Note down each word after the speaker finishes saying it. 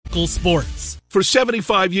Sports. For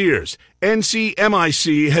 75 years,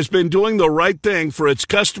 NCMIC has been doing the right thing for its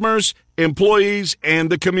customers, employees, and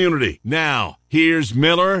the community. Now, here's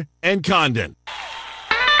Miller and Condon.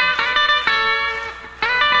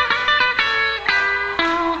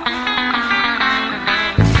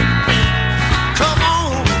 Come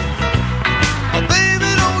on,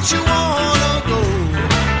 baby, don't you wanna go?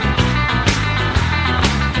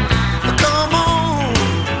 Come on,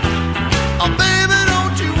 baby,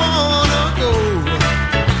 don't you wanna go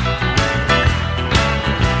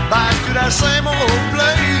back to that same old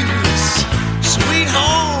place, sweet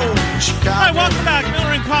home, Chicago. All right, welcome back.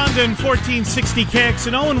 Miller and Condon, 1460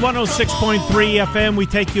 KXNO and 106.3 FM. We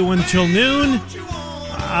take you until noon.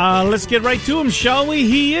 Let's get right to him, shall we?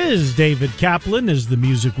 He is David Kaplan, as the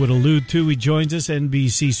music would allude to. He joins us,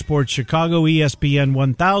 NBC Sports Chicago, ESPN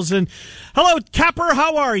 1000. Hello, Capper.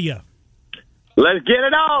 How are you? Let's get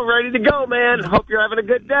it all ready to go, man. Hope you're having a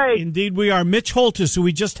good day. Indeed, we are. Mitch Holtis, who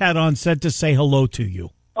we just had on, said to say hello to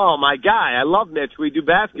you. Oh, my guy. I love Mitch. We do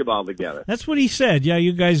basketball together. That's what he said. Yeah,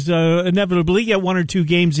 you guys inevitably get one or two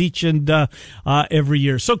games each and every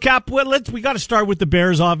year. So, Cap, we got to start with the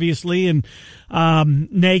Bears, obviously, and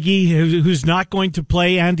Nagy, who's not going to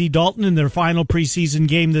play Andy Dalton in their final preseason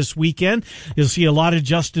game this weekend. You'll see a lot of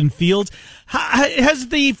Justin Fields. Has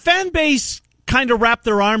the fan base kind of wrapped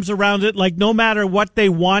their arms around it? Like, no matter what they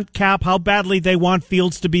want, Cap, how badly they want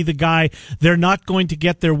Fields to be the guy, they're not going to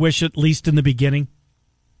get their wish, at least in the beginning?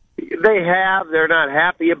 They have. They're not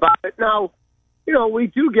happy about it. Now, we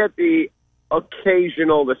do get the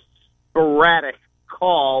occasional, the sporadic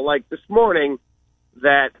call, like this morning,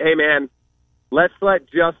 that, hey, man, let's let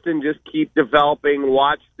Justin just keep developing.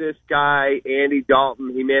 Watch this guy, Andy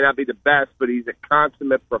Dalton. He may not be the best, but he's a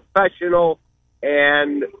consummate professional.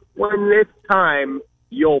 And when it's time,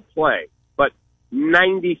 you'll play. But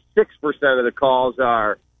 96% of the calls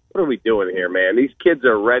are, what are we doing here, man? These kids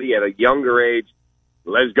are ready at a younger age.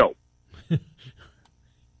 Let's go.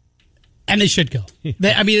 And they should go.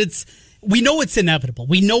 I mean, we know it's inevitable.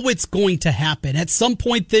 We know it's going to happen. At some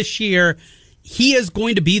point this year, he is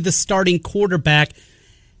going to be the starting quarterback.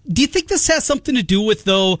 Do you think this has something to do with,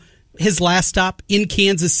 though, his last stop in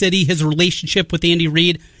Kansas City, his relationship with Andy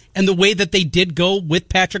Reid, and the way that they did go with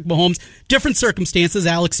Patrick Mahomes? Different circumstances,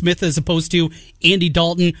 Alex Smith as opposed to Andy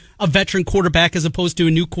Dalton, a veteran quarterback as opposed to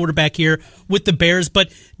a new quarterback here with the Bears. But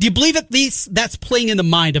do you believe at least that's playing in the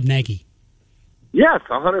mind of Nagy? Yes,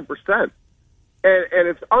 100%. And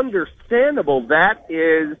it's understandable. That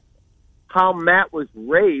is how Matt was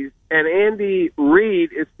raised. And Andy Reid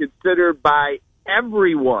is considered by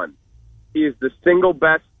everyone. He is the single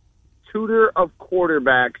best tutor of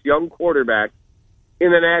quarterbacks, young quarterbacks,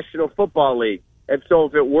 in the National Football League. And so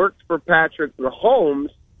if it works for Patrick Mahomes,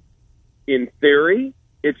 in theory,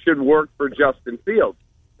 it should work for Justin Fields.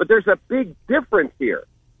 But there's a big difference here.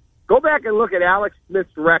 Go back and look at Alex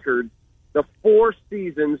Smith's record the 4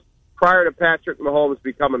 seasons prior to Patrick Mahomes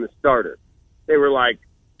becoming the starter. They were like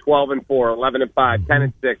 12-4, 11-5,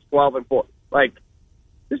 10-6, 12-4. Like,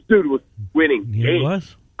 this dude was winning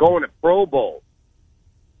games, going to Pro Bowl.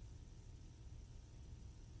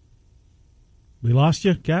 We lost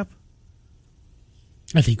you, Cap?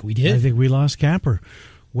 I think we did. I think we lost Capper.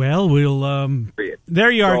 Well, there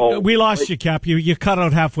you are. So, we lost you, Cap. You cut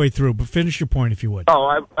out halfway through, but finish your point if you would.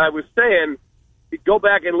 Oh, I was saying, go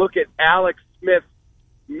back and look at Alex Smith's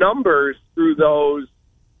numbers through those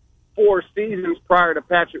 4 seasons prior to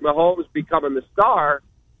Patrick Mahomes becoming the star,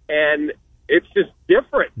 and it's just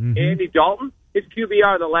different. Mm-hmm. Andy Dalton, his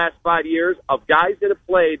QBR in the last 5 years of guys that have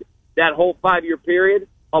played that whole 5-year period,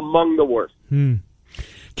 among the worst.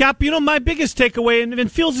 Cap, my biggest takeaway,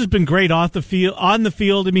 and Fields has been great on the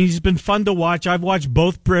field. I mean, he's been fun to watch. I've watched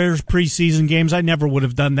both Bears preseason games. I never would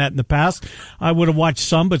have done that in the past. I would have watched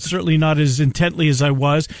some, but certainly not as intently as I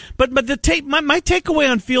was. But my takeaway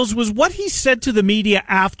on Fields was what he said to the media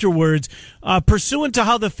afterwards, pursuant to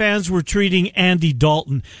how the fans were treating Andy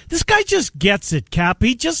Dalton. This guy just gets it, Cap.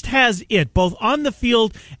 He just has it, both on the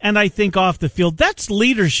field and I think off the field. That's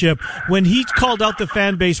leadership when he called out the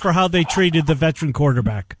fan base for how they treated the veteran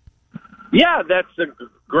quarterback. Yeah, that's a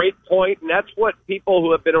great point, and that's what people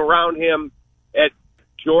who have been around him at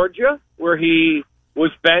Georgia, where he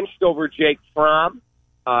was benched over Jake Fromm,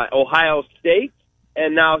 Ohio State,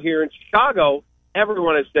 and now here in Chicago,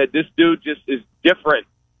 everyone has said this dude just is different.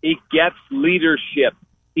 He gets leadership.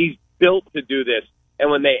 He's built to do this.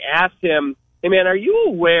 And when they asked him, hey, man, are you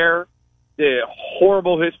aware the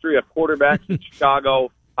horrible history of quarterbacks in Chicago,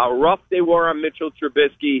 how rough they were on Mitchell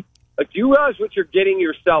Trubisky? Like, do you realize what you're getting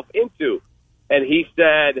yourself into? And he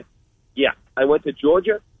said, yeah, I went to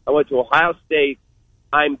Georgia. I went to Ohio State.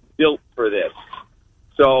 I'm built for this.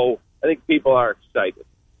 So I think people are excited.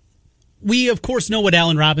 We, of course, know what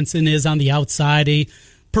Allen Robinson is on the outside, a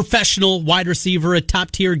professional wide receiver, a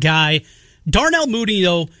top-tier guy. Darnell Mooney,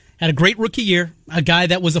 though, had a great rookie year, a guy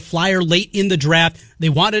that was a flyer late in the draft. They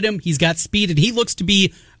wanted him. He's got speed, and he looks to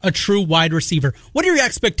be a true wide receiver. What are your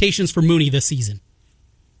expectations for Mooney this season?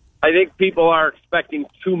 I think people are expecting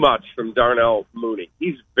too much from Darnell Mooney.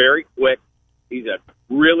 He's very quick. He's a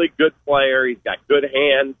really good player. He's got good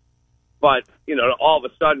hands. But, all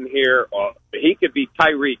of a sudden here, he could be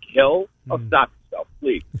Tyreek Hill. Oh, stop yourself,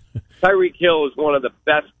 please. Tyreek Hill is one of the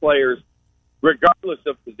best players, regardless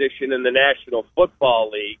of position, in the National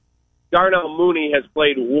Football League. Darnell Mooney has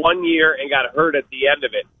played 1 year and got hurt at the end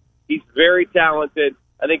of it. He's very talented.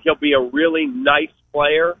 I think he'll be a really nice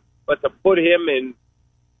player. But to put him in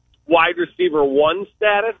wide receiver 1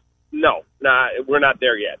 status, no, we're not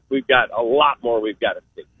there yet. We've got a lot more we've got to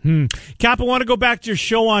see. Cap, I want to go back to your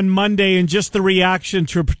show on Monday and just the reaction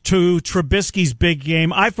to Trubisky's big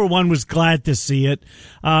game. I, for one, was glad to see it.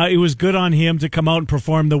 It was good on him to come out and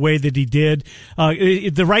perform the way that he did.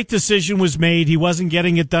 The right decision was made. He wasn't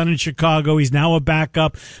getting it done in Chicago. He's now a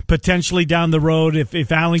backup, potentially down the road.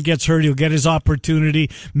 If Allen gets hurt, he'll get his opportunity.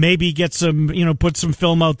 Maybe get some, put some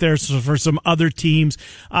film out there for some other teams.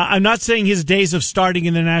 I'm not saying his days of starting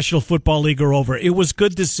in the National Football League are over. It was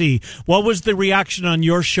good to see. What was the reaction on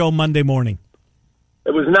your show Monday morning?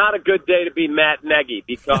 It was not a good day to be Matt Nagy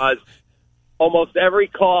because almost every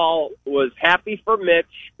call was happy for Mitch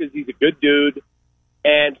because he's a good dude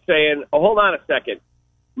and saying, oh, hold on a second,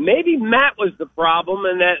 maybe Matt was the problem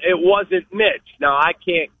and that it wasn't Mitch. Now, I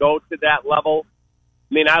can't go to that level.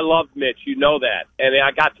 I mean, I loved Mitch, you know that, and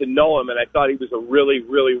I got to know him, and I thought he was a really,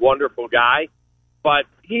 really wonderful guy. But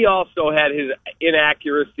he also had his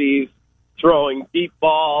inaccuracies, throwing deep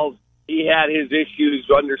balls. He had his issues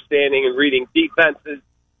understanding and reading defenses.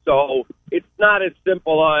 So it's not as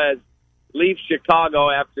simple as leave Chicago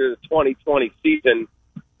after the 2020 season,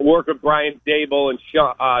 work with Brian Dable and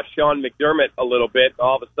Sean McDermott a little bit.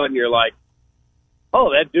 All of a sudden you're like,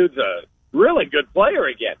 oh, that dude's a really good player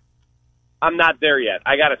again. I'm not there yet.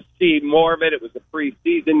 I got to see more of it. It was a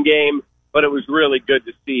preseason game, but it was really good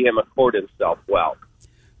to see him accord himself well.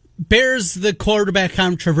 Bears, the quarterback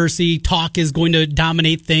controversy talk is going to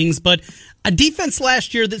dominate things, but a defense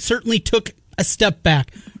last year that certainly took a step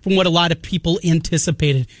back from what a lot of people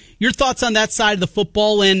anticipated. Your thoughts on that side of the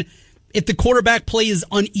football, and if the quarterback play is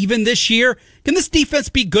uneven this year, can this defense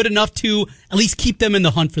be good enough to at least keep them in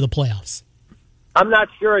the hunt for the playoffs? I'm not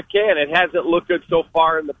sure it can. It hasn't looked good so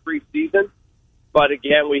far in the preseason, but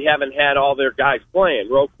again, we haven't had all their guys playing.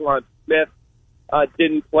 Roquan Smith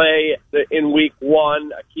didn't play in week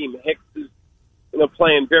 1. Akeem Hicks is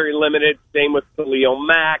playing very limited. Same with Khalil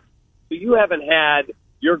Mack. So you haven't had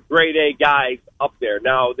your grade A guys up there.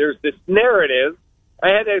 Now, there's this narrative. I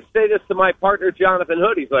had to say this to my partner, Jonathan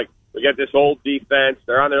Hood. He's like, we got this old defense.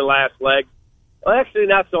 They're on their last leg. Well, actually,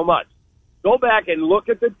 not so much. Go back and look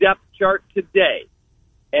at the depth chart today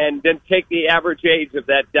and then take the average age of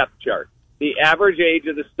that depth chart. The average age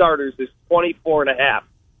of the starters is 24 and a half.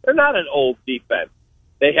 They're not an old defense.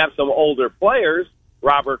 They have some older players,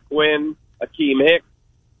 Robert Quinn, Akeem Hicks,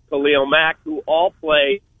 Khalil Mack, who all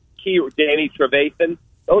play key, Danny Trevathan.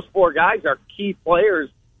 Those 4 guys are key players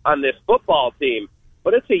on this football team,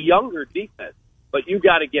 but it's a younger defense. But you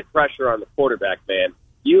got to get pressure on the quarterback, man.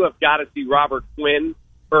 You have got to see Robert Quinn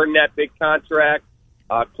earn that big contract.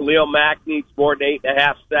 Khalil Mack needs more than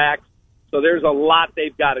 8.5 sacks. So there's a lot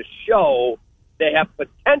they've got to show. They have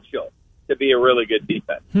potential to be a really good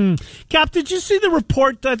defense. Cap, did you see the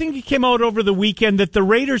report? I think it came out over the weekend that the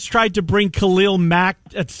Raiders tried to bring Khalil Mack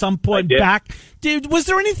at some point back. Was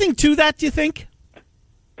there anything to that, do you think?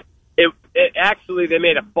 It actually, they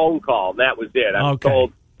made a phone call, and that was it. I was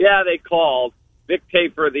told, yeah, they called. Vic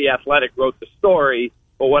Tafer of The Athletic wrote the story,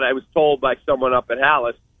 but what I was told by someone up at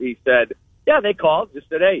Hallis, he said, yeah, they called. Just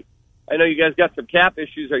said, hey, I know you guys got some cap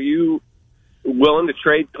issues. Are you willing to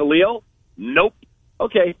trade Khalil? Nope.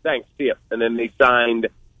 Okay, thanks. See ya. And then they signed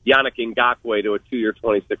Yannick Ngakoue to a 2-year,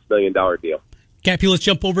 $26 million deal. Cappy, let's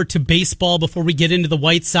jump over to baseball before we get into the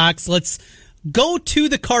White Sox. Let's go to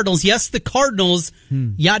the Cardinals. Yes, the Cardinals.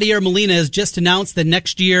 Yadier Molina has just announced that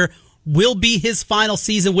next year will be his final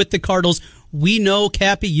season with the Cardinals. We know,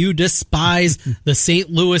 Cappy, you despise the St.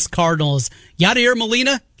 Louis Cardinals. Yadier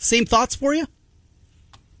Molina, same thoughts for you?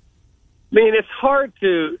 I mean, it's hard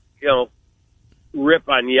to, rip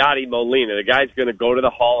on Yadi Molina. The guy's going to go to the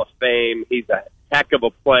Hall of Fame. He's a heck of a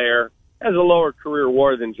player. Has a lower career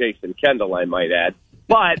WAR than Jason Kendall, I might add.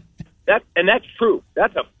 But that's true.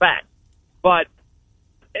 That's a fact. But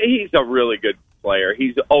he's a really good player.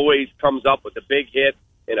 He's always comes up with a big hit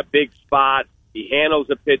in a big spot. He handles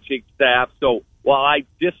the pitching staff. So while I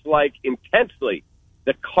dislike intensely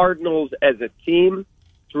the Cardinals as a team,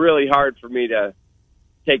 it's really hard for me to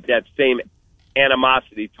take that same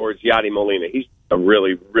animosity towards Yadi Molina. He's a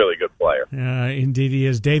really, really good player. Indeed he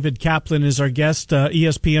is. David Kaplan is our guest,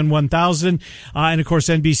 ESPN 1000, and of course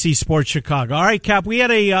NBC Sports Chicago. All right, Cap, we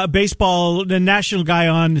had a the national guy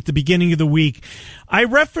on at the beginning of the week. I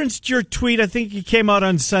referenced your tweet. I think it came out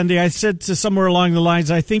on Sunday. I said to somewhere along the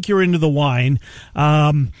lines, I think you're into the wine.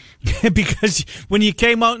 Because when you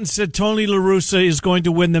came out and said Tony La Russa is going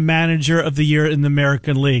to win the Manager of the Year in the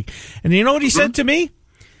American League. And you know what he said to me?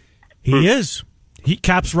 He is.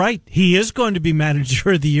 Cap's right. He is going to be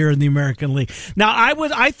Manager of the Year in the American League. Now,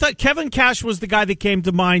 I thought Kevin Cash was the guy that came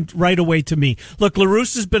to mind right away to me. Look, La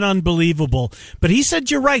Russa's been unbelievable, but he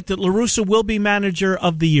said you're right that La Russa will be Manager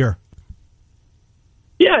of the Year.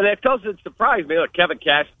 Yeah, and that doesn't surprise me. Look, Kevin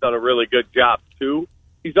Cash has done a really good job, too.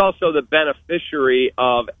 He's also the beneficiary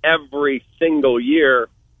of every single year.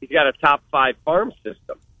 He's got a top 5 farm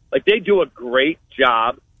system. Like, they do a great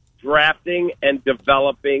job drafting and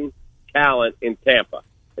developing talent in Tampa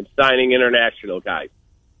and signing international guys.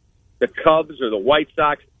 The Cubs or the White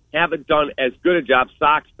Sox haven't done as good a job.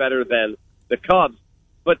 Sox better than the Cubs.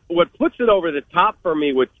 But what puts it over the top for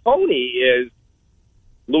me with Tony is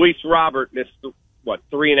Luis Robert missed,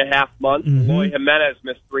 3.5 months? Mm-hmm. Eloy Jimenez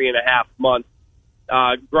missed 3.5 months.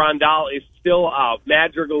 Grandal is still out.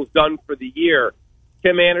 Madrigal's done for the year.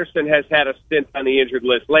 Tim Anderson has had a stint on the injured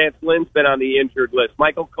list. Lance Lynn's been on the injured list.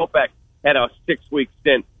 Michael Kopech had a 6-week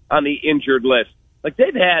stint on the injured list. Like,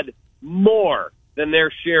 they've had more than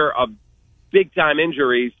their share of big-time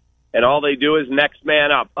injuries, and all they do is next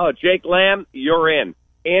man up. Oh, Jake Lamb, you're in.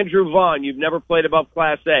 Andrew Vaughn, you've never played above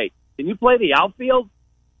Class A. Can you play the outfield?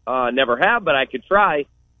 Never have, but I could try.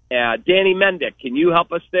 Danny Mendick, can you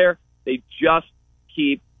help us there? They just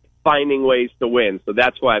keep finding ways to win, so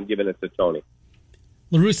that's why I'm giving it to Tony.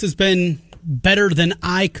 La Russa's been better than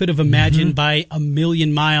I could have imagined by a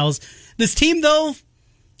million miles. This team, though,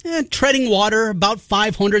 treading water, about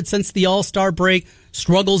 500 since the All-Star break,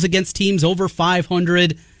 struggles against teams over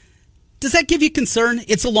 500. Does that give you concern?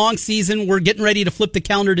 It's a long season. We're getting ready to flip the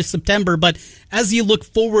calendar to September, but as you look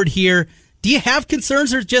forward here, do you have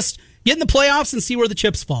concerns or just get in the playoffs and see where the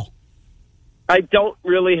chips fall? I don't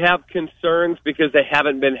really have concerns because they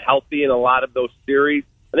haven't been healthy in a lot of those series.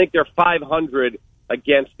 I think they're 500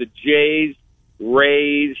 against the Jays,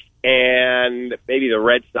 Rays, and maybe the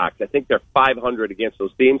Red Sox. I think they're 500 against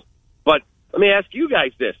those teams. But let me ask you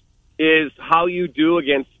guys this. Is how you do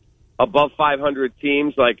against above 500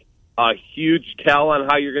 teams like a huge tell on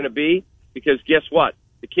how you're going to be? Because guess what?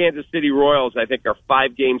 The Kansas City Royals, I think, are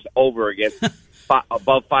 5 games over against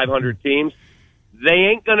above 500 teams. They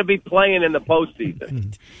ain't going to be playing in the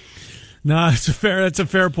postseason. No, that's a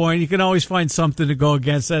fair point. You can always find something to go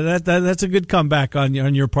against. That's a good comeback on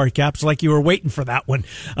your part, Caps. Like you were waiting for that one.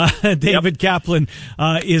 David Kaplan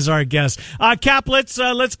is our guest. Cap, let's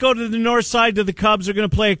go to the north side to the Cubs. They're going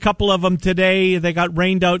to play a couple of them today. They got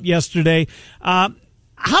rained out yesterday.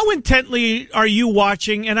 How intently are you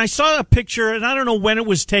watching? And I saw a picture, and I don't know when it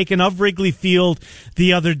was taken, of Wrigley Field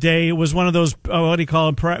the other day. It was one of those, what do you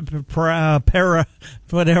call them, panoramic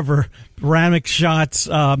shots.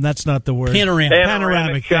 That's not the word.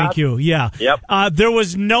 Panoramic. Thank you. Yeah. Yep. There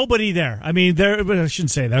was nobody there. I mean, I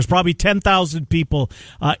shouldn't say that. There's probably 10,000 people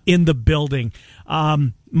in the building.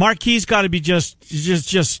 Marquee's got to be just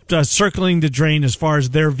circling the drain as far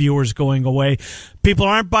as their viewers going away. People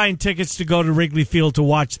aren't buying tickets to go to Wrigley Field to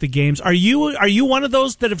watch the games. Are you one of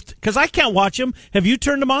those that have? Because I can't watch them. Have you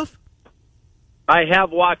turned them off? I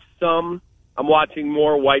have watched some. I'm watching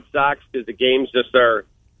more White Sox because the games just are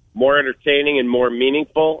more entertaining and more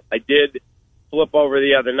meaningful. I did flip over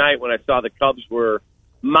the other night when I saw the Cubs were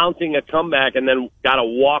mounting a comeback and then got a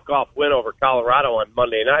walk-off win over Colorado on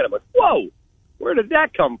Monday night. I'm like, whoa, where did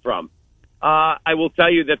that come from? I will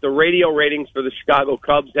tell you that the radio ratings for the Chicago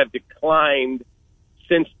Cubs have declined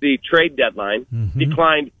since the trade deadline.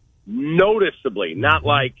 Declined noticeably, not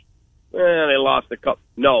like they lost the Cup.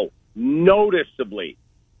 No, noticeably.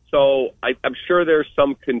 So I'm sure there's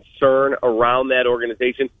some concern around that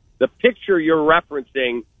organization. The picture you're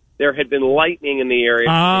referencing, there had been lightning in the area.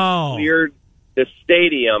 Oh. They cleared the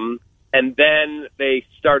stadium, and then they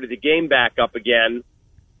started the game back up again.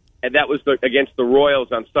 And that was against the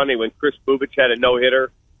Royals on Sunday when Chris Bubic had a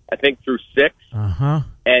no-hitter, I think, through 6.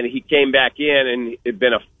 And he came back in, and it'd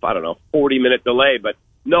been a 40-minute delay. But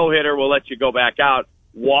no-hitter, we'll let you go back out,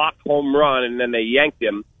 walk, home run, and then they yanked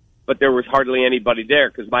him. But there was hardly anybody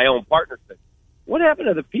there because my own partner said, what happened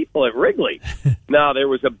to the people at Wrigley? No, there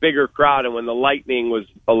was a bigger crowd, and when the lightning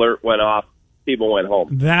alert went off, people went home.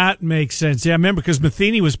 That makes sense. Yeah, I remember because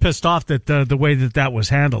Matheny was pissed off that the way that was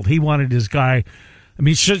handled. He wanted his guy. I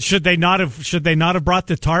mean, should they not have brought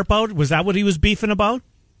the tarp out? Was that what he was beefing about?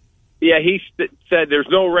 Yeah, he said there's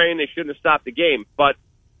no rain, they shouldn't have stopped the game. But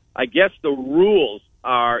I guess the rules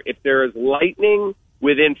are if there is lightning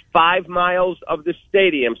within 5 miles of the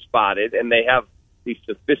stadium spotted, and they have these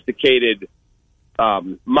sophisticated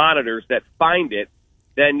monitors that find it,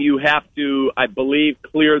 then you have to, I believe,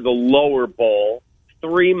 clear the lower bowl.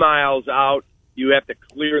 3 miles out, you have to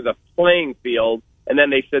clear the playing field. And then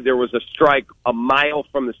they said there was a strike a mile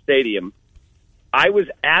from the stadium. I was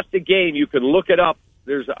at the game. You can look it up.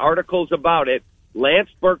 There's articles about it. Lance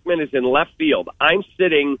Berkman is in left field. I'm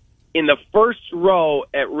sitting in the first row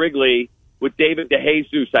at Wrigley with David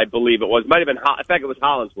DeJesus, I believe it was. Might have been, in fact, it was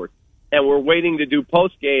Hollinsworth. And we're waiting to do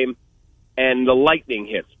postgame, and the lightning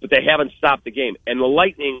hits. But they haven't stopped the game. And the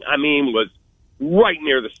lightning, was right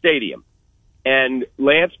near the stadium. And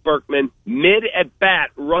Lance Berkman,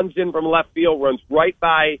 mid-at-bat, runs in from left field, runs right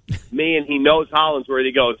by me, and he knows Hollinsworth.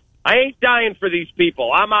 He goes, I ain't dying for these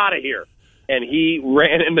people. I'm out of here. And he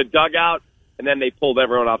ran in the dugout, and then they pulled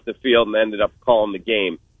everyone off the field and ended up calling the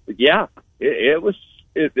game. But yeah, it was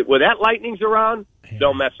when that lightning's around,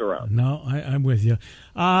 don't mess around. No, I'm with you.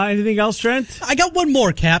 Anything else, Trent? I got one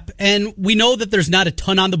more, Cap, and we know that there's not a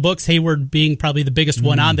ton on the books, Hayward being probably the biggest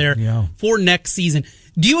one on there for next season.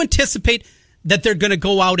 Do you anticipate that they're going to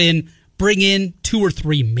go out and bring in 2 or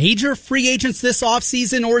 3 major free agents this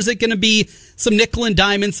offseason, or is it going to be some nickel and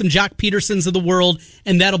diamond, some Jock Petersons of the world,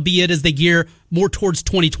 and that'll be it as they gear more towards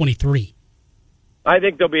 2023? I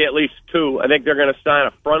think there'll be at least 2. I think they're going to sign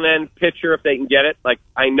a front-end pitcher if they can get it. Like,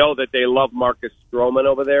 I know that they love Marcus Stroman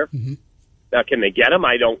over there. Mm-hmm. Now, can they get him?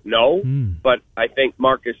 I don't know. But I think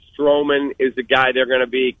Marcus Stroman is the guy they're going to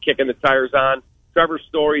be kicking the tires on. Trevor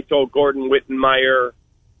Story told Gordon Wittenmeyer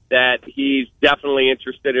that he's definitely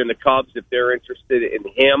interested in the Cubs if they're interested in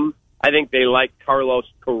him. I think they like Carlos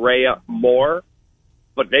Correa more,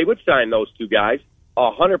 but they would sign those 2 guys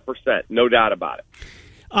 100%, no doubt about it.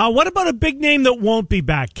 What about a big name that won't be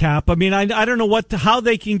back, Cap? I mean, I don't know how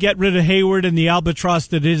they can get rid of Hayward and the albatross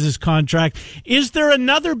that is his contract. Is there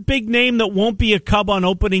another big name that won't be a Cub on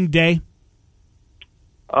opening day?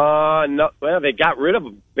 No. Well, they got rid of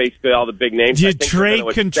basically all the big names. Did you trade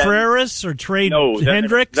Contreras or trade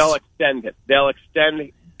Hendricks? They'll extend it. They'll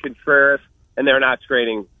extend Contreras, and they're not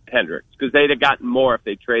trading Hendricks because they'd have gotten more if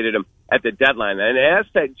they traded him at the deadline. And as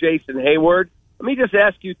to Jason Hayward, let me just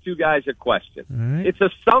ask you 2 guys a question. Right. It's a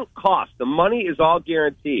sunk cost. The money is all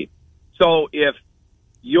guaranteed. So if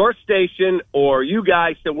your station or you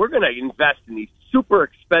guys said, we're going to invest in these super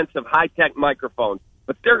expensive high-tech microphones,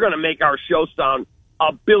 but they're going to make our show sound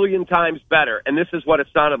 1 billion times better, and this is what it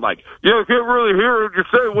sounded like. Yeah, I can't really hear it. You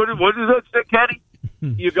say, what does that say, Kenny?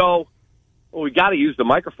 You go, well, we got to use the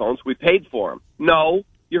microphones. We paid for them. No,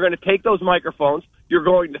 you're going to take those microphones. You're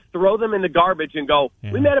going to throw them in the garbage and go,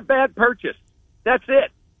 we made a bad purchase. That's it.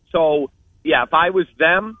 So, yeah, if I was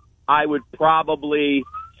them, I would probably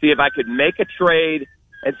see if I could make a trade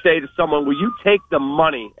and say to someone, will you take the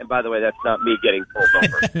money? And by the way, that's not me getting pulled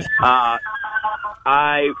over.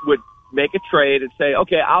 I would make a trade and say,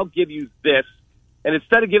 okay, I'll give you this. And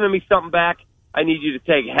instead of giving me something back, I need you to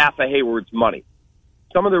take half of Hayward's money.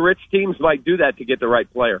 Some of the rich teams might do that to get the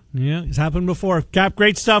right player. Yeah, it's happened before. Cap,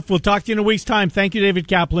 great stuff. We'll talk to you in a week's time. Thank you, David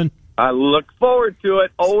Kaplan. I look forward to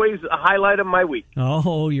it. Always a highlight of my week.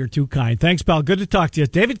 Oh, you're too kind. Thanks, pal. Good to talk to you.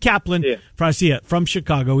 David Kaplan from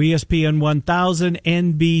Chicago, ESPN 1000,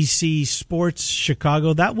 NBC Sports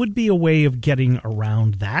Chicago. That would be a way of getting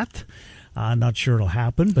around that. Not sure it'll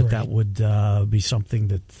happen, but that would be something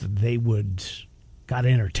that they would got to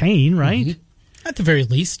entertain, right? Mm-hmm. At the very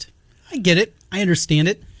least. I get it. I understand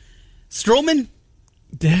it. Stroman?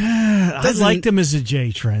 I liked him as a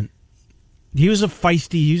J, Trent. He was a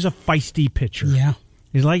feisty pitcher. Yeah.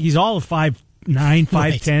 He's all of 5'9",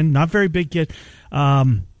 5'10", not very big kid.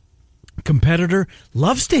 Competitor.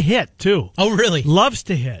 Loves to hit, too. Oh, really? Loves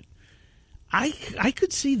to hit. I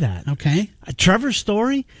could see that. Okay. Trevor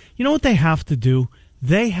Story, you know what they have to do?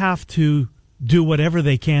 They have to do whatever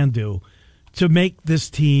they can do to make this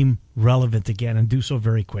team relevant again and do so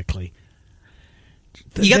very quickly.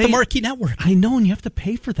 You got the Marquee Network. I know, and you have to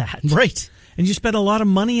pay for that. Right. And you spend a lot of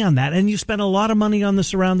money on that, and you spend a lot of money on the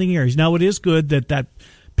surrounding areas. Now, it is good that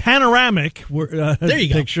panoramic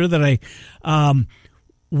picture that I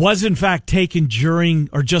was, in fact, taken during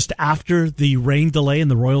or just after the rain delay and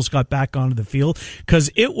the Royals got back onto the field, because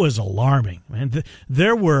it was alarming. Man,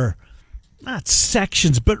 there were not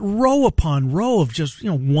sections, but row upon row of just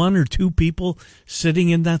 1 or 2 people sitting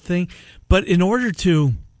in that thing. But in order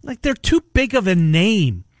to, they're too big of a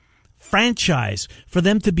name franchise for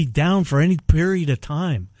them to be down for any period of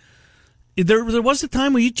time. There was a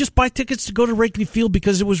time where you just buy tickets to go to Wrigley Field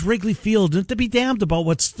because it was Wrigley Field, and to be damned about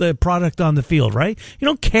what's the product on the field, right? You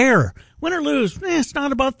don't care. Win or lose, it's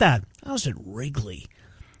not about that. I was at Wrigley.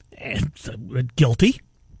 And guilty,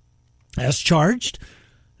 as charged.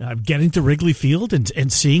 Getting to Wrigley Field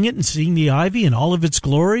and seeing it and seeing the Ivy and all of its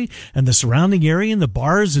glory and the surrounding area and the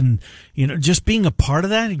bars and, just being a part of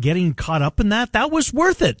that and getting caught up in that was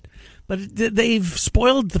worth it. But they've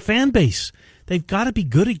spoiled the fan base. They've got to be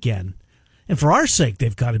good again. And for our sake,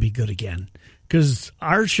 they've got to be good again. Because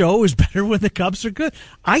our show is better when the Cubs are good.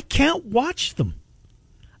 I can't watch them.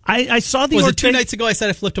 I saw the... Was it 2 nights ago I said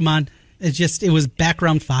I flipped them on? It was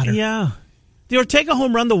background fodder. Yeah. The Ortega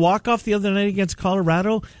home run, the walk-off the other night against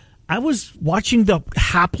Colorado, I was watching the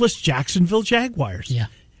hapless Jacksonville Jaguars. Yeah.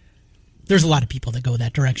 There's a lot of people that go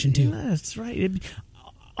that direction, too. Yeah, that's right.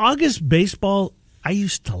 August baseball, I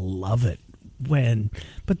used to love it.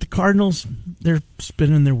 But the Cardinals, they're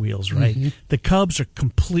spinning their wheels, right? Mm-hmm. The Cubs are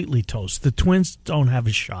completely toast. The Twins don't have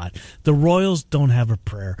a shot. The Royals don't have a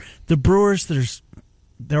prayer. The Brewers,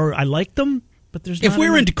 I like them, but there's if we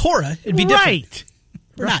were in Decorah, it'd be different.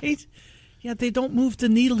 Right. Yeah, they don't move the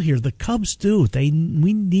needle here. The Cubs do. We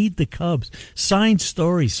need the Cubs. Sign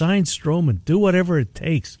Story, sign Stroman, do whatever it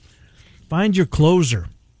takes. Find your closer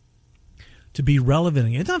to be relevant.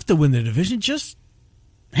 You don't have to win the division. Just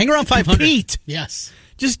hang around 500. Compete. Yes.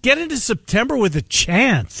 Just get into September with a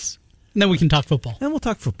chance. And then we can talk football. Then we'll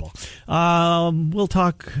talk football. We'll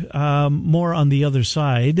talk more on the other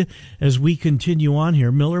side as we continue on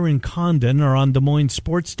here. Miller and Condon are on Des Moines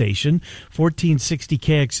Sports Station, 1460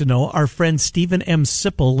 KXNO. Our friend Stephen M.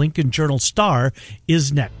 Sipple, Lincoln Journal-Star,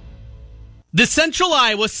 is next. The Central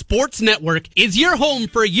Iowa Sports Network is your home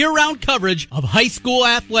for year-round coverage of high school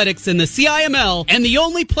athletics in the CIML and the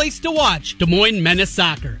only place to watch Des Moines Menace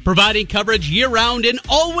Soccer. Providing coverage year-round and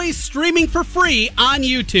always streaming for free on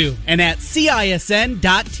YouTube and at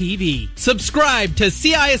CISN.TV. Subscribe to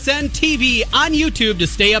CISN TV on YouTube to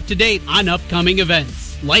stay up to date on upcoming events.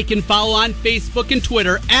 Like and follow on Facebook and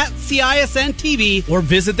Twitter at CISN TV or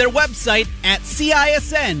visit their website at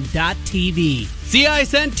CISN.TV.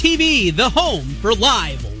 CISN TV, the home for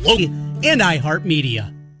live, local, and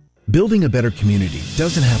iHeartMedia. Building a better community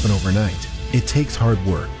doesn't happen overnight. It takes hard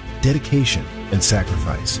work, dedication, and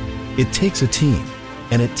sacrifice. It takes a team,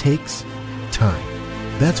 and it takes time.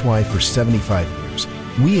 That's why for 75 years,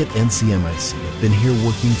 we at NCMIC have been here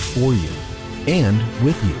working for you and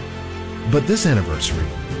with you. But this anniversary,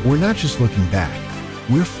 we're not just looking back.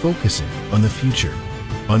 We're focusing on the future,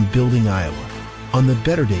 on building Iowa, on the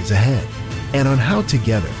better days ahead, and on how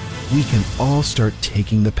together we can all start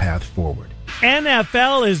taking the path forward.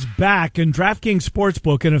 NFL is back, and DraftKings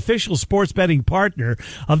Sportsbook, an official sports betting partner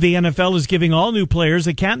of the NFL, is giving all new players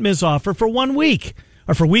a can't-miss offer for 1 week.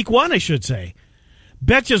 Or for week one, I should say.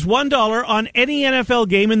 Bet just $1 on any NFL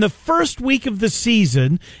game in the first week of the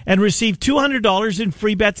season and receive $200 in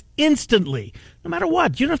free bets instantly. No matter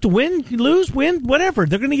what. You don't have to win, lose, win, whatever.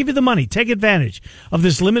 They're going to give you the money. Take advantage of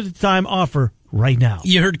this limited time offer right now.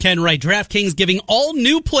 You heard Ken right. DraftKings giving all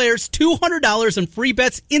new players $200 in free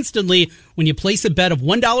bets instantly when you place a bet of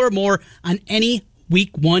 $1 or more on any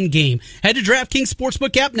Week 1 game. Head to DraftKings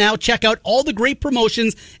Sportsbook app now. Check out all the great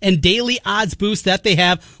promotions and daily odds boosts that they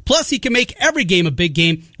have. Plus, you can make every game a big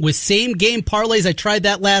game with same-game parlays. I tried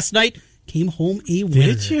that last night. Came home a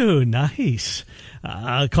winner. Did you? Nice.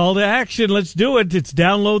 Call to action. Let's do it. It's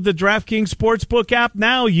download the DraftKings Sportsbook app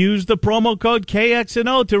now. Use the promo code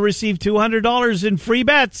KXNO to receive $200 in free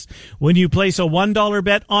bets when you place a $1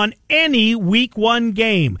 bet on any Week 1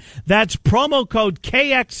 game. That's promo code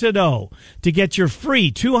KXNO to get your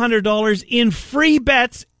free $200 in free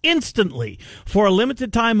bets instantly for a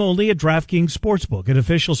limited time only at DraftKings Sportsbook, an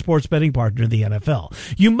official sports betting partner of the NFL.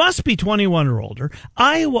 You must be 21 or older,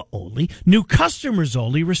 Iowa only, new customers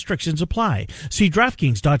only, restrictions apply. See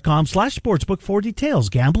DraftKings.com/sportsbook for details.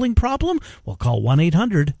 Gambling problem? Well, call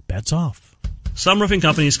 1-800-BETS-OFF. Some roofing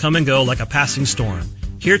companies come and go like a passing storm.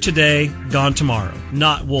 Here today, gone tomorrow.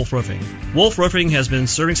 Not Wolf Roofing. Wolf Roofing has been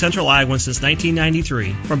serving Central Iowans since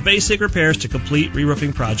 1993, from basic repairs to complete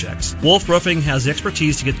re-roofing projects. Wolf Roofing has the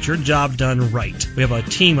expertise to get your job done right. We have a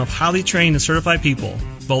team of highly trained and certified people,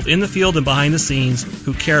 both in the field and behind the scenes,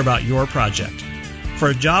 who care about your project. For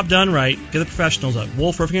a job done right, give the professionals at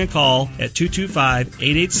Wolf Roofing a call at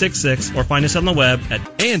 225-8866 or find us on the web at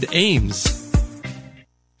and Ames.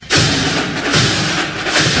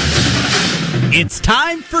 It's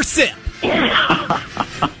time for SIP.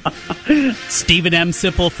 Stephen M.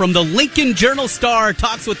 Sipple from the Lincoln Journal-Star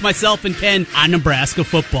talks with myself and Ken on Nebraska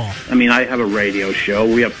football. I mean, I have a radio show.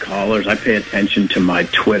 We have callers. I pay attention to my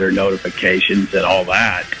Twitter notifications and all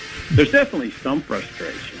that. There's definitely some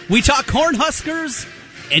frustration. We talk Cornhuskers,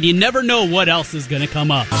 and you never know what else is going to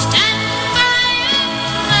come up.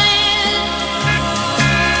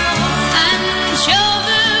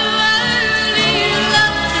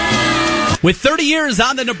 With 30 years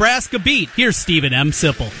on the Nebraska beat, here's Stephen M.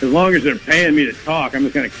 Sipple. As long as they're paying me to talk, I'm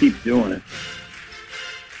just going to keep doing it.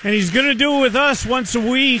 And he's going to do it with us once a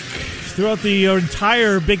week throughout the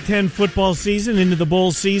entire Big Ten football season into the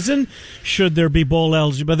bowl season. Should there be bowl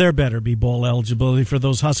eligible? There better be bowl eligibility for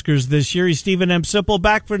those Huskers this year. He's Stephen M. Sipple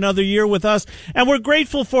back for another year with us, and we're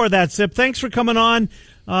grateful for that, Sip. Thanks for coming on.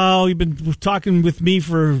 You've been talking with me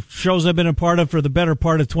for shows I've been a part of for the better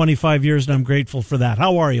part of 25 years, and I'm grateful for that.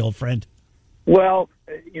 How are you, old friend? Well,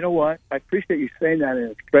 you know what? I appreciate you saying that,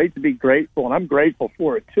 and it's great to be grateful, and I'm grateful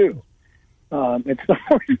for it too. It's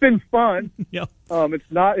always been fun. Yep.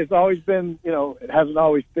 It's always been, it hasn't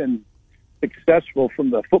always been successful from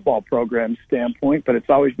the football program standpoint, but it's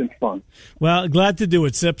always been fun. Well, glad to do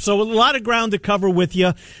it, Sip. So a lot of ground to cover with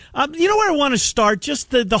you. You know where I want to start? Just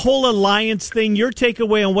the whole alliance thing, your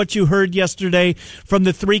takeaway on what you heard yesterday from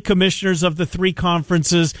the three commissioners of the three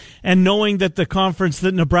conferences, and knowing that the conference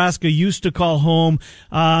that Nebraska used to call home,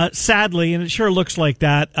 sadly, and it sure looks like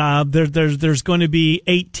that, there's going to be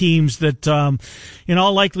 8 teams that in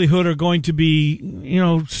all likelihood are going to be,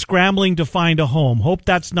 scrambling to find a home. Hope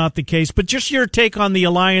that's not the case. But just your take on the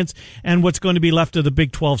alliance and what's going to be left of the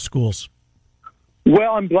Big 12 schools.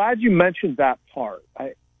 Well, I'm glad you mentioned that part.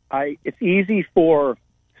 It's easy for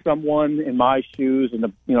someone in my shoes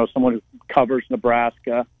and someone who covers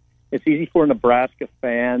Nebraska. It's easy for a Nebraska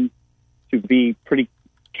fan to be pretty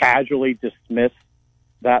casually dismiss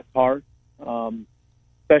that part,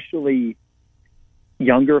 especially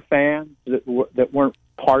younger fans that weren't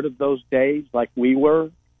part of those days like we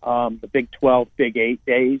were. The Big 12, Big 8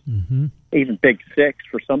 days, even Big 6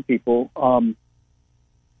 for some people. I'm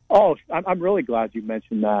really glad you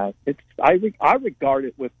mentioned that. I regard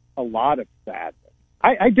it with a lot of sadness.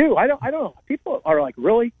 I do. I don't know. People are like,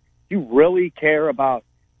 really? You really care about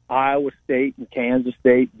Iowa State and Kansas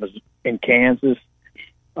State and Kansas?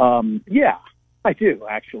 Yeah, I do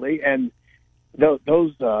actually. And those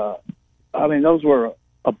were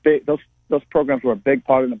a big. Those programs were a big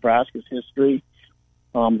part of Nebraska's history.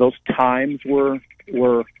 Those times were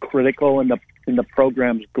critical in the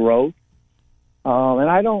program's growth, and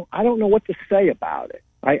I don't know what to say about it.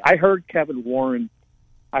 I heard Kevin Warren.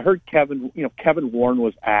 Kevin Warren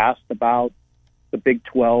was asked about the Big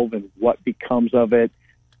 12 and what becomes of it.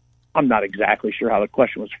 I'm not exactly sure how the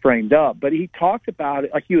question was framed up, but he talked about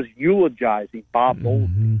it like he was eulogizing Bob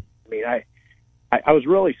Bowlen. I mean, I was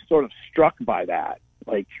really sort of struck by that.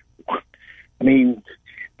 Like, I mean.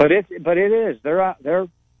 But it is. They're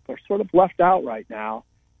sort of left out right now.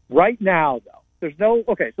 Right now, though, there's no.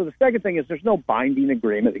 Okay, so the second thing is there's no binding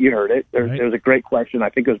agreement. You heard it. There's a great question. I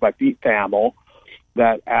think it was by Pete Thamel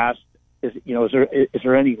that asked, is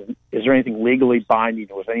there anything legally binding?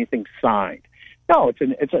 Was anything signed? No,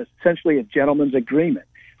 it's essentially a gentleman's agreement,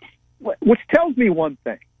 which tells me one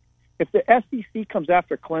thing: if the SEC comes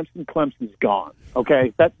after Clemson, Clemson's gone.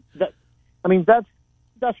 Okay, that's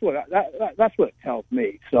what it tells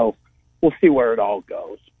me. So we'll see where it all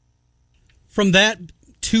goes. From that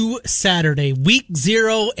to Saturday, week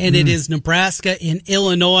 0, and it is Nebraska in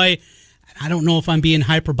Illinois. I don't know if I'm being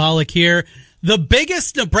hyperbolic here. The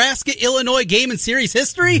biggest Nebraska-Illinois game in series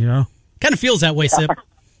history? Yeah. Kind of feels that way, Sip.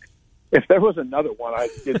 If there was another one, I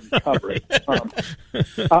didn't cover it.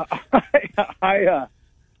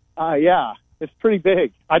 Yeah, it's pretty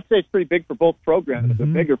big. I'd say it's pretty big for both programs,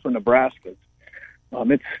 but bigger for Nebraska.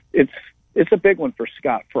 It's a big one for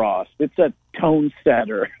Scott Frost. It's a tone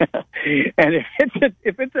setter, and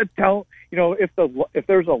if it's a tone, if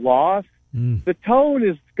there's a loss, the tone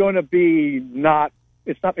is going to be not.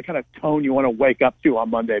 It's not the kind of tone you want to wake up to on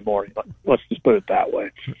Monday morning. Let's just put it that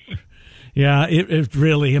way. Yeah, it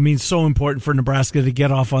really, so important for Nebraska to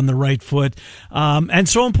get off on the right foot, and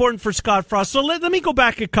so important for Scott Frost. So let me go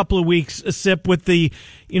back a couple of weeks, Sip, with the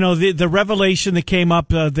revelation that came up,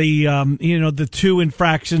 the 2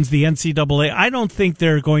 infractions, the NCAA. I don't think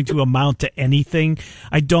they're going to amount to anything.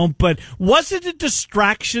 I don't, but was it a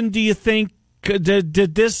distraction, do you think,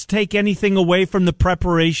 Did this take anything away from the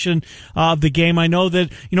preparation of the game? I know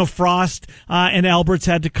that, Frost and Alberts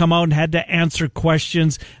had to come out and had to answer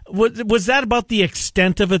questions. Was that about the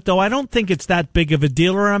extent of it, though? I don't think it's that big of a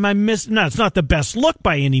deal, or am I missing? No, it's not the best look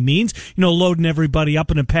by any means, loading everybody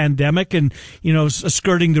up in a pandemic and,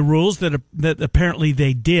 skirting the rules that apparently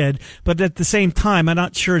they did. But at the same time, I'm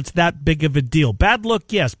not sure it's that big of a deal. Bad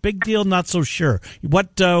look, yes. Big deal, not so sure.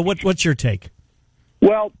 What's your take?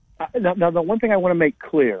 Well, now the one thing I want to make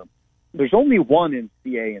clear, there's only one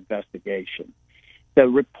NCAA investigation. The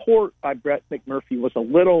report by Brett McMurphy was a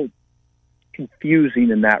little confusing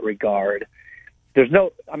in that regard. There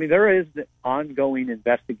is an ongoing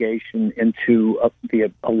investigation into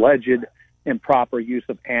the alleged improper use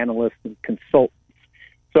of analysts and consultants.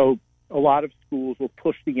 So a lot of schools will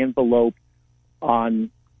push the envelope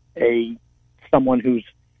on someone whose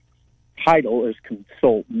title is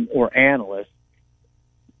consultant or analyst.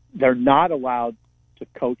 They're not allowed to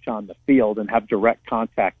coach on the field and have direct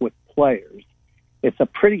contact with players. It's a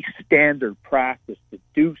pretty standard practice to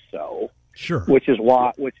do so. Sure. Which is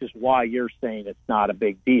why you're saying it's not a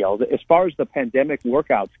big deal. As far as the pandemic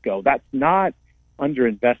workouts go, that's not under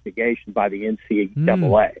investigation by the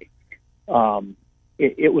NCAA.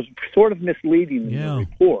 It was sort of misleading in the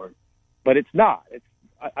report, but it's not.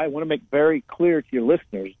 I want to make very clear to your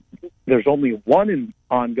listeners, there's only one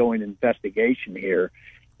ongoing investigation here,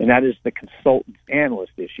 and that is the consultant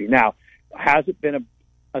analyst issue. Now, has it been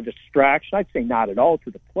a distraction? I'd say not at all to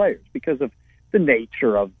the players because of the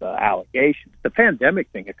nature of the allegations. The pandemic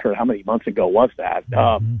thing occurred, how many months ago was that?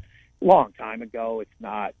 Long time ago. It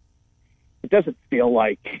doesn't feel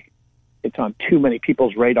like it's on too many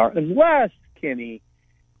people's radar, unless, Kenny,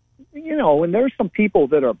 and there's some people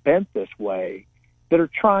that are bent this way that are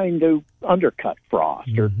trying to undercut Frost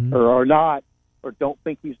or are not, or don't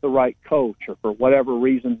think he's the right coach, or for whatever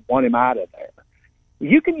reason want him out of there.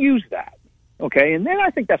 You can use that, okay? And then I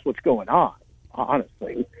think that's what's going on,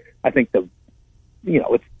 honestly. I think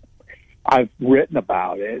I've written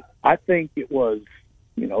about it. I think it was,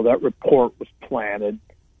 that report was planted,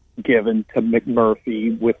 given to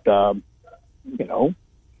McMurphy with the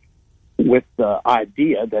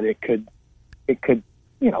idea that it could,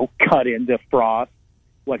 cut into Frost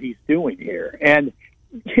what he's doing here. And,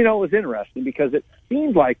 it was interesting because it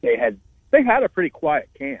seemed like they've had a pretty quiet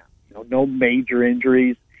camp, no major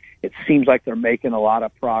injuries. It seems like they're making a lot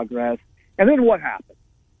of progress. And then what happened?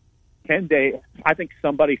 10 days, I think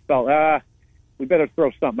somebody felt, we better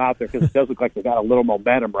throw something out there because it does look like they got a little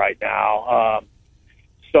momentum right now.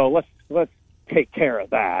 So let's take care of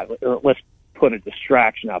that. Or let's put a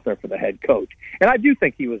distraction out there for the head coach. And I do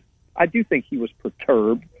think he was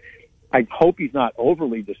perturbed. I hope he's not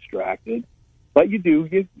overly distracted. But you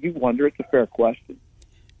wonder. It's a fair question.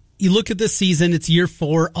 You look at this season, it's year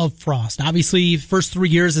 4 of Frost. Obviously, first 3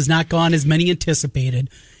 years has not gone as many anticipated.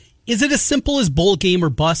 Is it as simple as bowl game or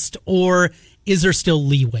bust, or is there still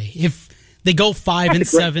leeway? If they go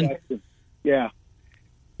 5-7? Yeah,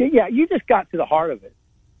 you just got to the heart of it.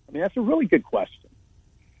 I mean, that's a really good question.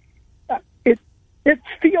 It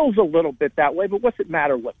feels a little bit that way, but what's it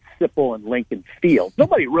matter what Sipple and Lincoln feel?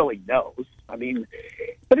 Nobody really knows. I mean,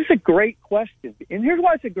 but it's a great question. And here's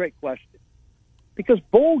why it's a great question. Because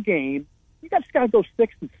bowl game, you just got to go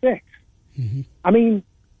 6-6. Mm-hmm. I mean,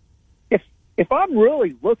 if I'm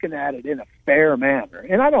really looking at it in a fair manner,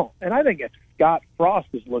 and I think if Scott Frost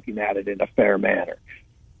is looking at it in a fair manner,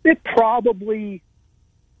 that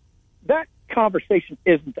conversation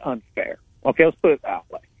isn't unfair. Okay, let's put it that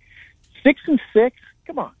way. 6-6,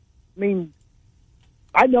 come on. I mean,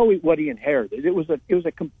 I know what he inherited. It was a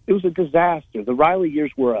disaster. The Riley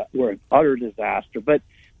years were an utter disaster, but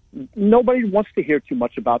nobody wants to hear too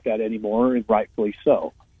much about that anymore, and rightfully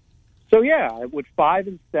so. So yeah, with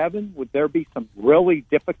 5-7, would there be some really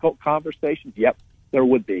difficult conversations? Yep, there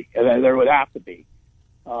would be. There would have to be.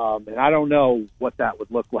 And I don't know what that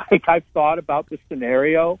would look like. I've thought about the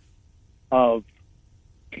scenario of.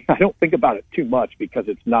 I don't think about it too much because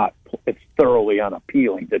it's thoroughly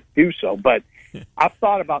unappealing to do so. But I've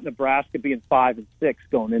thought about Nebraska being 5-6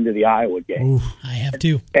 going into the Iowa game. Ooh, I have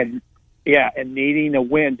too. And needing a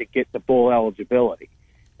win to get the bowl eligibility.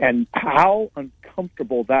 And how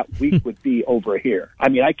uncomfortable that week would be over here. I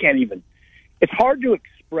mean, I can't even. It's hard to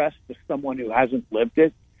express to someone who hasn't lived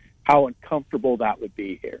it how uncomfortable that would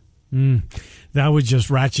be here. That would just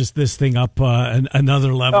ratchet this thing up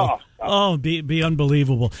another level. Be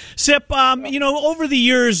unbelievable. Sip, over the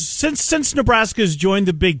years, since Nebraska's joined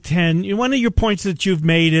the Big Ten, one of your points that you've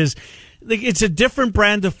made is it's a different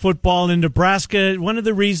brand of football in Nebraska. One of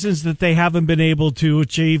the reasons that they haven't been able to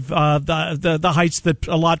achieve the heights that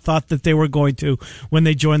a lot thought that they were going to when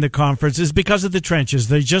they joined the conference is because of the trenches.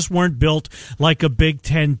 They just weren't built like a Big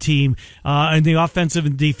Ten team in the offensive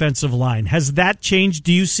and defensive line. Has that changed?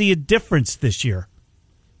 Do you see a difference this year?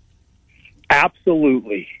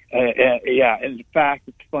 Absolutely. Yeah. In fact,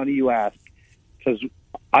 it's funny you ask, because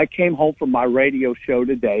I came home from my radio show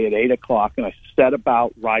today at 8 o'clock, and I set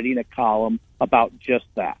about writing a column about just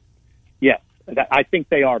that. Yes, I think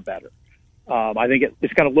they are better. I think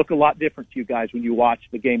it's going to look a lot different to you guys when you watch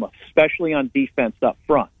the game, especially on defense up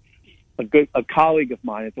front. A colleague of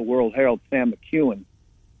mine at the World Herald, Sam McEwen,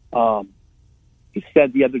 he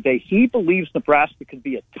said the other day he believes Nebraska could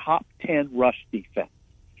be a top 10 rush defense.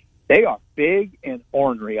 They are big and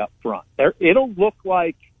ornery up front. It'll look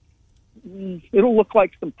like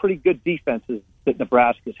some pretty good defenses that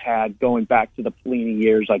Nebraska's had going back to the Pelini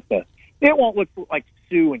years like this. It won't look like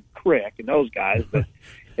Sue and Crick and those guys, but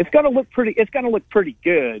it's going to look pretty. It's going to look pretty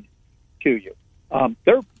good to you.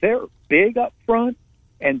 They're big up front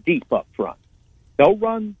and deep up front. They'll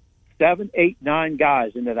run 7, 8, 9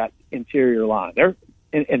 guys into that interior line. They're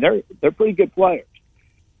pretty good players.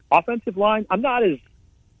 Offensive line, I'm not as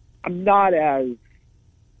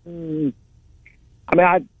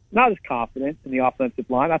confident in the offensive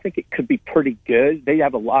line. I think it could be pretty good. They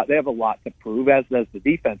have a lot to prove, as does the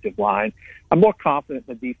defensive line. I'm more confident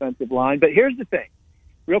in the defensive line. But here's the thing,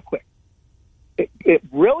 real quick. It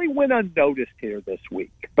really went unnoticed here this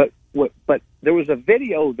week. But there was a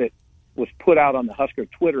video that was put out on the Husker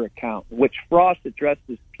Twitter account in which Frost addressed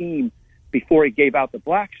his team before he gave out the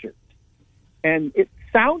black shirts. And it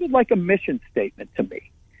sounded like a mission statement to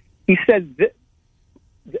me. He said that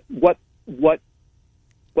what's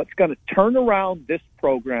going to turn around this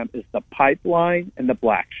program is the pipeline and the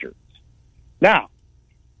black shirts. Now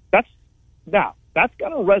that's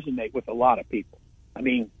going to resonate with a lot of people. I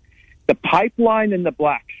mean, the pipeline and the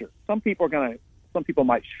black shirts. Some people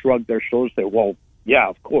might shrug their shoulders and say, "Well, yeah,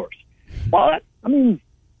 of course." Well,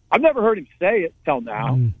 I've never heard him say it till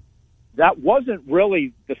now. That wasn't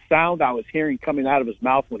really the sound I was hearing coming out of his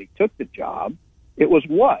mouth when he took the job. It was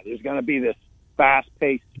what? It was going to be this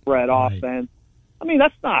fast-paced spread offense. I mean,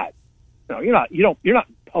 that's not, you're not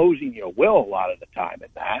imposing your will a lot of the time in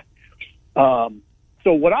that.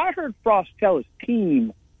 So what I heard Frost tell his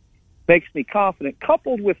team makes me confident,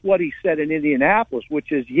 coupled with what he said in Indianapolis,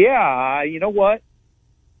 which is, yeah, you know what?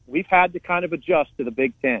 We've had to kind of adjust to the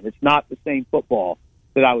Big Ten. It's not the same football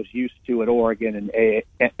that I was used to at Oregon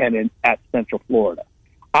and at Central Florida.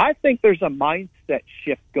 I think there's a mindset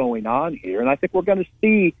shift going on here, and I think we're going to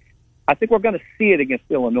see it against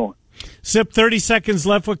Illinois. Sip, 30 seconds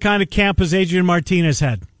left. What kind of camp has Adrian Martinez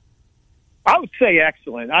had? I would say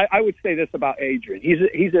excellent. I would say this about Adrian.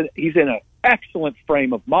 He's in an excellent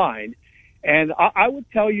frame of mind, and I would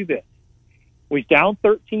tell you this. He's down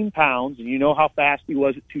 13 pounds, and you know how fast he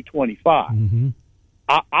was at 225. Mm-hmm.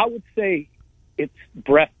 I would say it's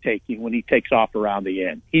breathtaking when he takes off around the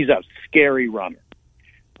end. He's a scary runner.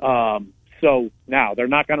 So now they're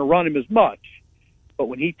not going to run him as much, but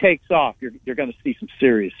when he takes off, you're going to see some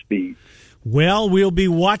serious speed. Well, we'll be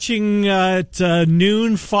watching at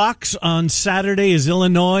noon Fox on Saturday as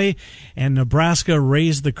Illinois and Nebraska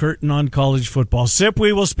raise the curtain on college football. Sip,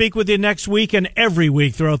 we will speak with you next week and every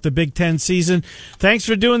week throughout the Big Ten season. Thanks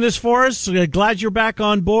for doing this for us. Glad you're back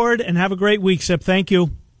on board, and have a great week, Sip. Thank you.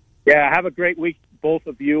 Yeah, have a great week, both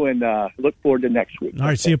of you, and look forward to next week. All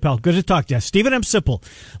right, see you, pal. Good to talk to you. Stephen M. Sipple,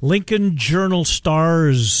 Lincoln Journal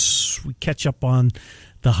Stars. We catch up on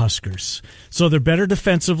the Huskers. So they're better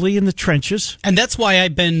defensively in the trenches. And that's why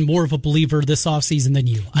I've been more of a believer this offseason than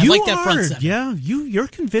you. I like that front seven. Yeah, you're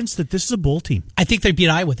convinced that this is a bowl team. I think they beat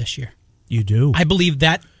Iowa this year. You do? I believe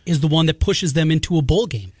that is the one that pushes them into a bowl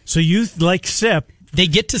game. So you, like Sip, they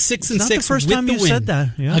get to 6-6 with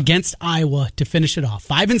the win against Iowa to finish it off.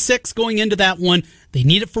 5-6 going into that one. They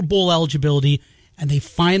need it for bowl eligibility, and they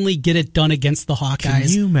finally get it done against the Hawkeyes. Can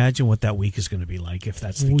you imagine what that week is going to be like if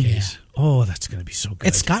that's the case? Yeah. Oh, that's going to be so good.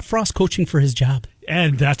 It's Scott Frost coaching for his job.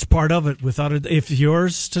 And that's part of it, if your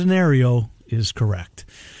scenario is correct.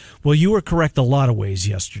 Well, you were correct a lot of ways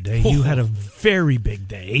yesterday. You had a very big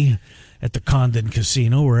day at the Condon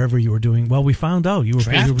Casino, wherever you were doing. Well, we found out you were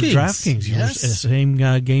DraftKings. You were same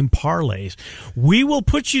game parlays. We will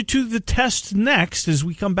put you to the test next as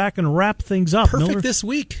we come back and wrap things up. Perfect Miller, this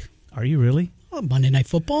week. Are you really? Oh, Monday Night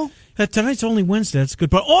Football. Tonight's only Wednesday. That's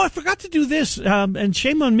good. But I forgot to do this, and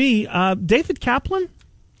shame on me. David Kaplan,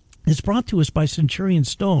 is brought to us by Centurion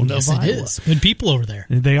Stone Yes, of it Iowa. is. Good people over there.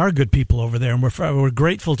 They are good people over there, and we're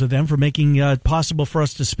grateful to them for making it possible for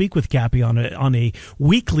us to speak with Cappy on a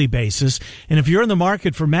weekly basis. And if you're in the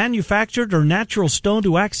market for manufactured or natural stone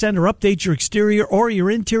to accent or update your exterior or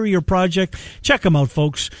your interior project, check them out,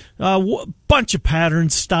 folks. Bunch of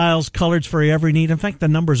patterns, styles, colors for every need. In fact, the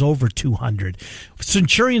number's over 200.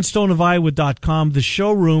 CenturionStoneofIowa.com. The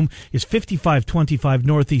showroom is 5525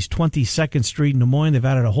 Northeast 22nd Street in Des Moines. They've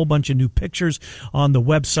added a whole bunch of new pictures on the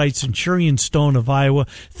website, Centurion Stone of Iowa.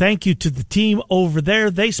 Thank you to the team over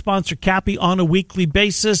there. They sponsor Cappy on a weekly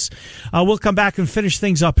basis. We'll come back and finish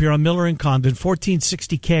things up here on Miller and Condon,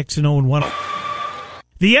 1460 KXNO and 1.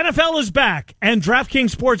 The NFL is back, and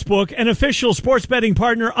DraftKings Sportsbook, an official sports betting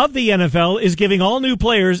partner of the NFL, is giving all new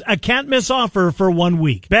players a can't-miss offer for 1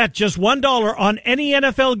 week. Bet just $1 on any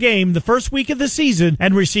NFL game the first week of the season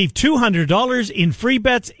and receive $200 in free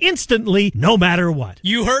bets instantly, no matter what.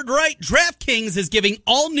 You heard right. DraftKings is giving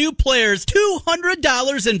all new players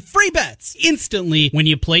 $200 in free bets instantly when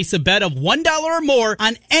you place a bet of $1 or more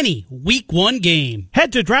on any Week 1 game.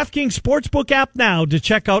 Head to DraftKings Sportsbook app now to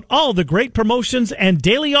check out all the great promotions and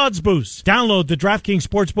daily odds boosts. Download the DraftKings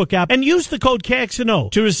Sportsbook app and use the code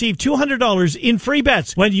KXNO to receive $200 in free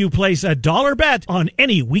bets when you place a $1 bet on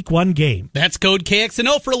any Week 1 game. That's code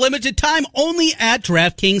KXNO for a limited time only at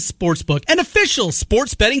DraftKings Sportsbook, an official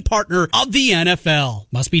sports betting partner of the NFL.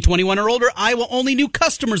 Must be 21 or older. Iowa only. New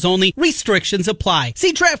customers only. Restrictions apply.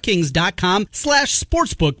 See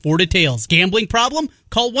DraftKings.com/sportsbook for details. Gambling problem?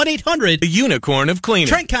 Call 1-800. The Unicorn of Cleaning.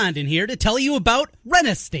 Trent Condon here to tell you about Rent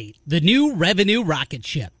Estate, the new revenue rocket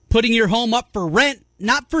ship. Putting your home up for rent,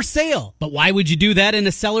 not for sale. But why would you do that in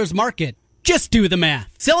a seller's market? Just do the math.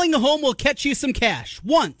 Selling a home will catch you some cash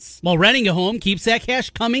once, while renting a home keeps that cash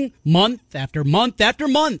coming month after month after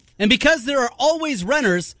month. And because there are always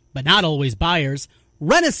renters, but not always buyers,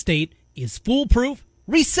 Rent Estate is foolproof,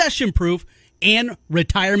 recession-proof, and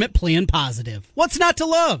retirement plan positive. What's not to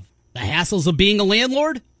love? The hassles of being a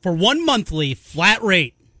landlord? For 1 monthly flat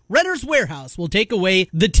rate, Renter's Warehouse will take away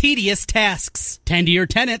the tedious tasks. Tend to your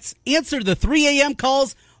tenants, answer the 3 a.m.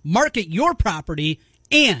 calls, market your property,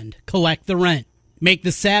 and collect the rent. Make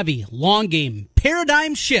the savvy, long game,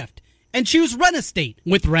 paradigm shift and choose Rent Estate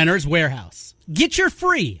with Renter's Warehouse. Get your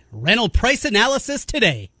free rental price analysis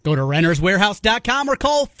today. Go to renterswarehouse.com or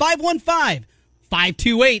call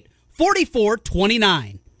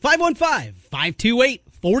 515-528-4429.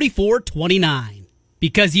 515-528-4429.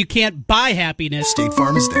 Because you can't buy happiness. State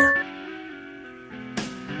Farm is there.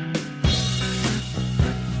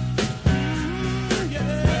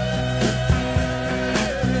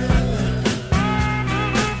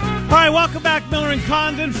 All right, welcome back, Miller and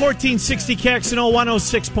Condon, 1460 KXNO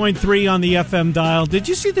 106.3 on the FM dial. Did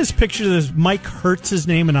you see this picture? This Mike Hurts, his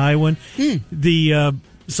name in Iowa. The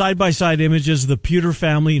side-by-side images of the Pewter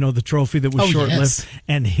family, you know, the trophy that was short-lived, yes,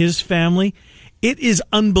 and his family. It is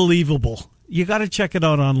unbelievable. You got to check it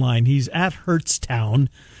out online. He's at Hurtstown.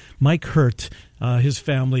 Mike Hurt, his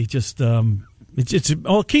family just...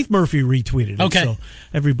 Keith Murphy retweeted it. Okay. So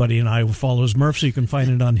everybody in Iowa follows Murph, so you can find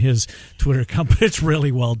it on his Twitter account. But it's really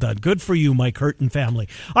well done. Good for you, Mike Hurt and family.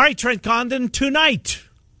 All right, Trent Condon, tonight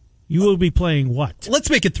you will be playing what? Let's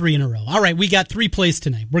make it 3 in a row. All right, we got 3 plays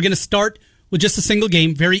tonight. We're going to start with just a single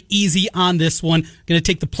game. Very easy on this one. Going to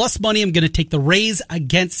take the plus money. I'm going to take the Rays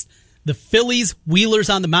against the Phillies. Wheeler's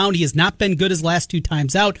on the mound. He has not been good his last 2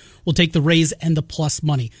 times out. We'll take the Rays and the plus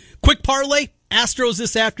money. Quick parlay. Astros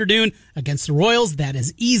this afternoon against the Royals. That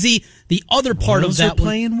is easy. The other part Royals of that are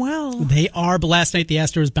playing well. They are, but last night the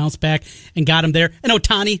Astros bounced back and got him there. And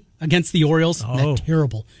Ohtani against the Orioles. Oh.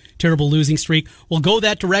 That terrible losing streak. We'll go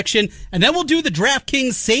that direction. And then we'll do the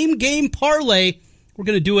DraftKings same game parlay. We're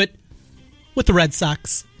going to do it with the Red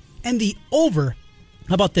Sox and the over.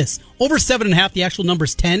 How about this? Over 7.5. The actual number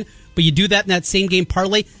is 10. But you do that in that same game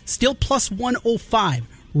parlay. Still plus 105.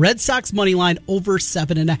 Red Sox money line over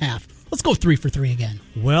 7.5. Let's go 3 for 3 again.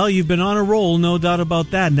 Well, you've been on a roll, no doubt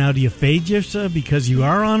about that. Now, do you fade yourself because you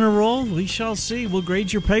are on a roll? We shall see. We'll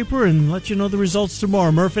grade your paper and let you know the results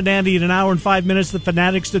tomorrow. Murph and Andy in an hour and 5 minutes. The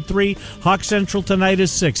Fanatics at 3. Hawk Central tonight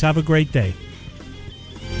is 6. Have a great day.